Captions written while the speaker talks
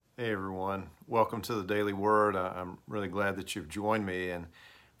Hey everyone, welcome to the Daily Word. I'm really glad that you've joined me. And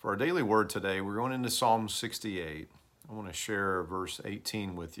for our Daily Word today, we're going into Psalm 68. I want to share verse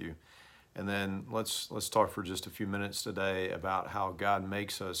 18 with you. And then let's talk for just a few minutes today about how God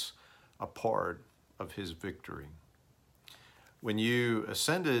makes us a part of his victory. When you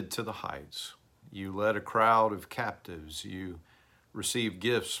ascended to the heights, you led a crowd of captives. You received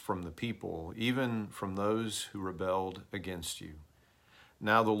gifts from the people, even from those who rebelled against you.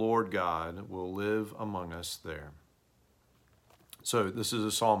 Now the Lord God will live among us there. So this is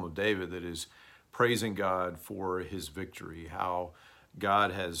a psalm of David that is praising God for his victory, how God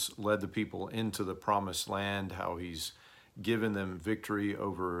has led the people into the promised land, how he's given them victory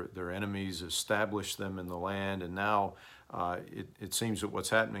over their enemies, established them in the land. And now it seems that what's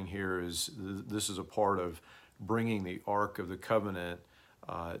happening here is this is a part of bringing the Ark of the Covenant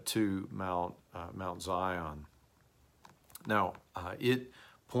to Mount Zion. Now, it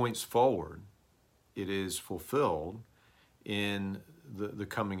points forward. It is fulfilled in the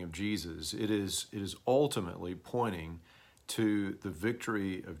coming of Jesus. It is ultimately pointing to the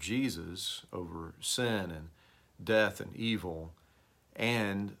victory of Jesus over sin and death and evil,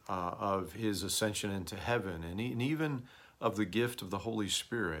 and of his ascension into heaven, and even of the gift of the Holy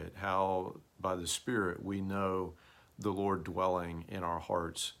Spirit, how by the Spirit we know the Lord dwelling in our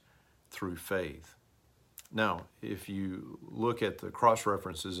hearts through faith. Now, if you look at the cross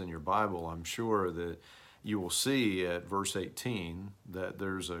references in your Bible, I'm sure that you will see at verse 18 that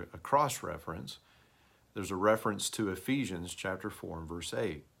there's a cross reference. There's a reference to Ephesians chapter 4 and verse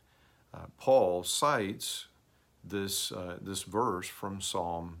 8. Paul cites this verse from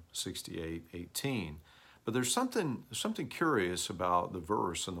Psalm 68:18. But there's something curious about the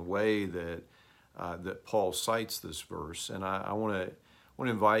verse and the way that Paul cites this verse, and I want to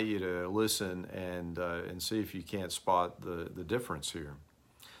invite you to listen and see if you can't spot the difference here.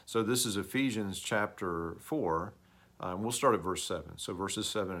 So this is Ephesians chapter 4. We'll start at verse 7. So verses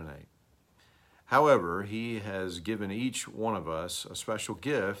 7 and 8. However, he has given each one of us a special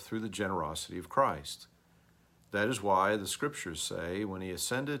gift through the generosity of Christ. That is why the scriptures say, when he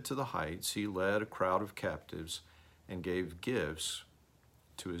ascended to the heights, he led a crowd of captives and gave gifts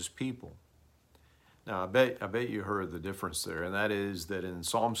to his people. Now, I bet you heard the difference there, and that is that in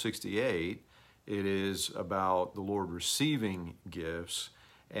Psalm 68, it is about the Lord receiving gifts,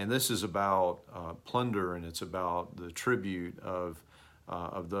 and this is about plunder, and it's about the tribute of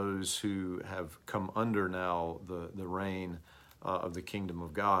those who have come under now the reign of the kingdom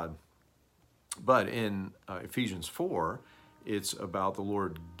of God. But in Ephesians 4, it's about the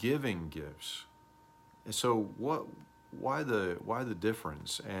Lord giving gifts. And so, why the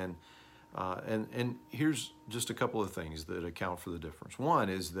difference? And here's just a couple of things that account for the difference. One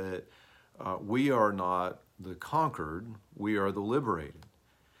is that we are not the conquered, we are the liberated.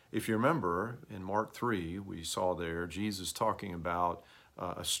 If you remember, in Mark 3, we saw there Jesus talking about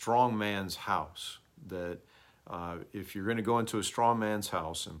a strong man's house, that if you're going to go into a strong man's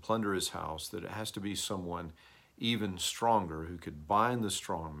house and plunder his house, that it has to be someone even stronger who could bind the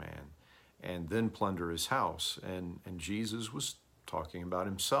strong man and then plunder his house. And Jesus was talking about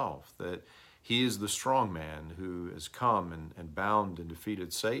himself, that he is the strong man who has come and bound and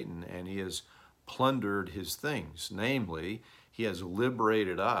defeated Satan, and he has plundered his things. Namely, he has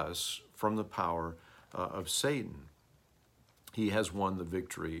liberated us from the power of Satan. He has won the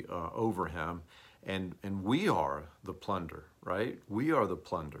victory over him, and we are the plunder, right? We are the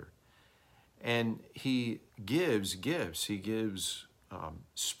plunder. And he gives gifts. He gives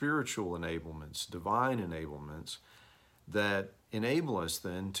spiritual enablements, divine enablements, that enable us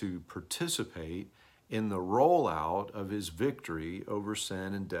then to participate in the rollout of his victory over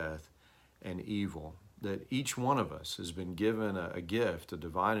sin and death and evil. That each one of us has been given a gift, a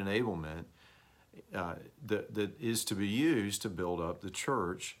divine enablement that is to be used to build up the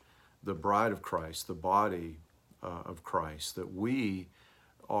church, the bride of Christ, the body of Christ, that we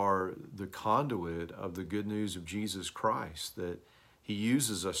are the conduit of the good news of Jesus Christ, that he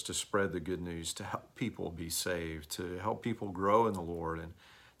uses us to spread the good news, to help people be saved, to help people grow in the Lord, and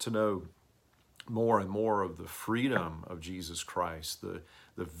to know more and more of the freedom of Jesus Christ, the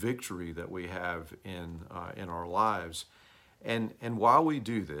victory that we have in our lives. And while we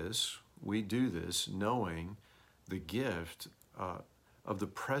do this knowing the gift of the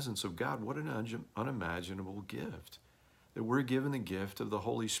presence of God. What an unimaginable gift, that we're given the gift of the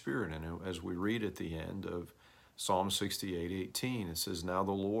Holy Spirit. And as we read at the end of Psalm 68:18, it says, now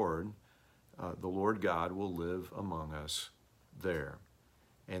the Lord God will live among us there.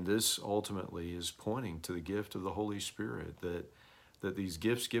 And this ultimately is pointing to the gift of the Holy Spirit, that that these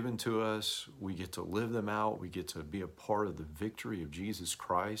gifts given to us, we get to live them out. We get to be a part of the victory of Jesus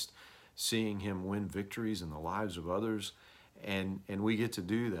Christ, seeing him win victories in the lives of others. And we get to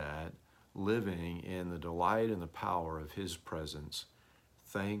do that living in the delight and the power of his presence.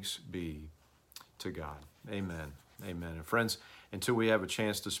 Thanks be to God. Amen. Amen. And friends, until we have a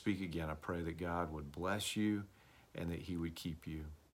chance to speak again, I pray that God would bless you and that he would keep you.